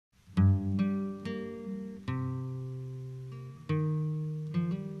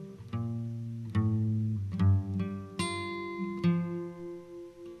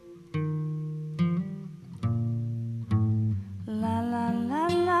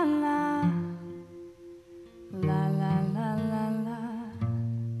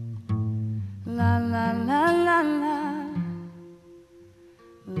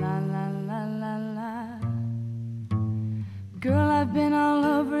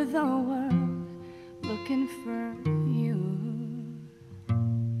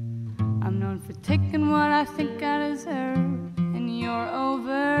think I deserve, and you're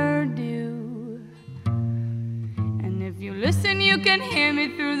overdue. And if you listen, you can hear me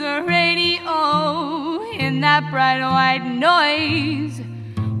through the radio, in that bright white noise.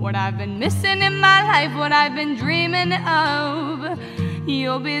 What I've been missing in my life, what I've been dreaming of.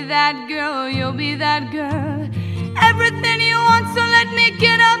 You'll be that girl, you'll be that girl. Everything you want, so let me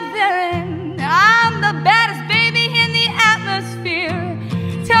get up there. And I'm the baddest baby in the atmosphere.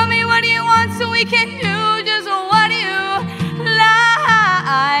 Tell me what you want so we can do just what you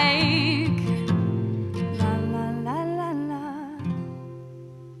like. La la la la la.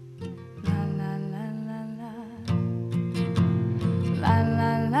 La la la la la. La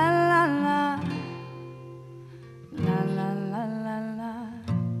la la la la. La la la la la.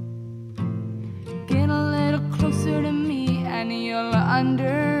 Get a little closer to me and you'll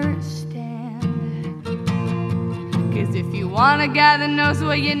understand. 'Cause if you want a guy that knows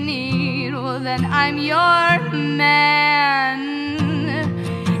what you need, well then I'm your man.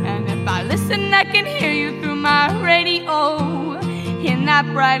 And if I listen, I can hear you through my radio, in that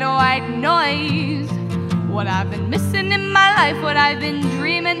bright white noise. What I've been missing in my life, what I've been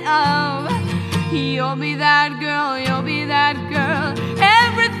dreaming of. You'll be that girl, you'll be that girl.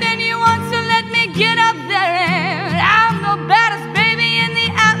 Everything you want, so let me get up there. And I'm the baddest baby in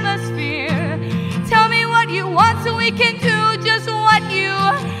the atmosphere. Tell me what you want so we can do just what you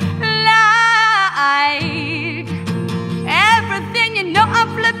like. Everything you know, I'm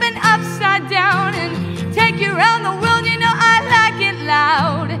flipping upside down and take you around the world, you know I like it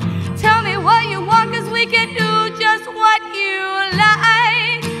loud. Tell me what you want, 'cause we can do just what you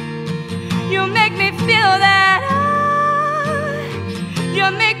like. You make me feel that, you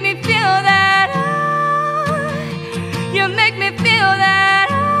make me feel that, you make me feel that,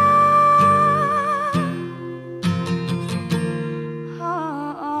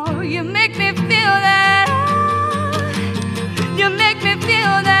 oh, you make me feel that, you make me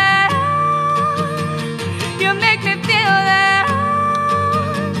feel that, you make me feel that,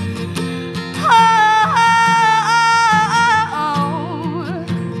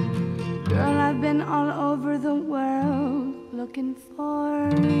 girl, I've been all over the world looking for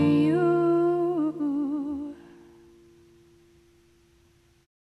you.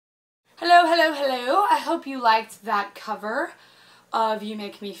 Hello, hello, hello. I hope you liked that cover of You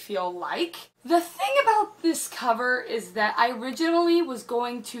Make Me Feel Like. The thing about this cover is that I originally was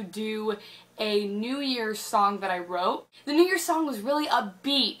going to do a New Year's song that I wrote. The New Year's song was really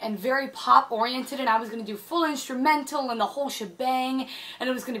upbeat and very pop oriented, and I was going to do full instrumental and the whole shebang, and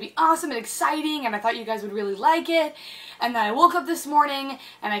it was going to be awesome and exciting, and I thought you guys would really like it. And then I woke up this morning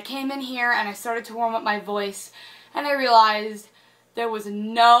and I came in here and I started to warm up my voice, and I realized there was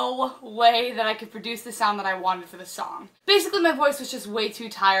no way that I could produce the sound that I wanted for the song. Basically, my voice was just way too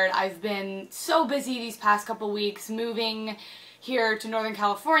tired. I've been so busy these past couple weeks moving here to Northern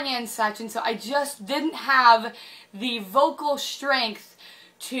California and such, and so I just didn't have the vocal strength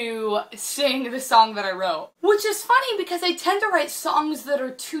to sing the song that I wrote. Which is funny because I tend to write songs that are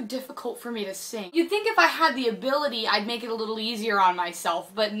too difficult for me to sing. You'd think if I had the ability, I'd make it a little easier on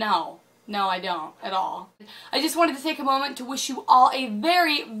myself, but no. No, I don't at all. I just wanted to take a moment to wish you all a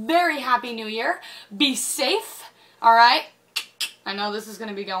very, very happy New Year. Be safe, alright? I know this is going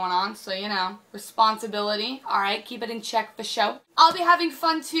to be going on, so you know, responsibility, alright? Keep it in check for show. I'll be having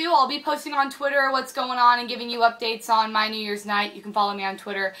fun too. I'll be posting on Twitter what's going on and giving you updates on my New Year's night. You can follow me on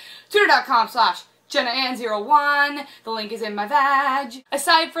Twitter, twitter.com/JennaAnn01. The link is in my badge.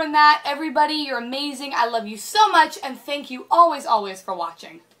 Aside from that, everybody, you're amazing. I love you so much, and thank you always, always for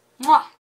watching. Mwah!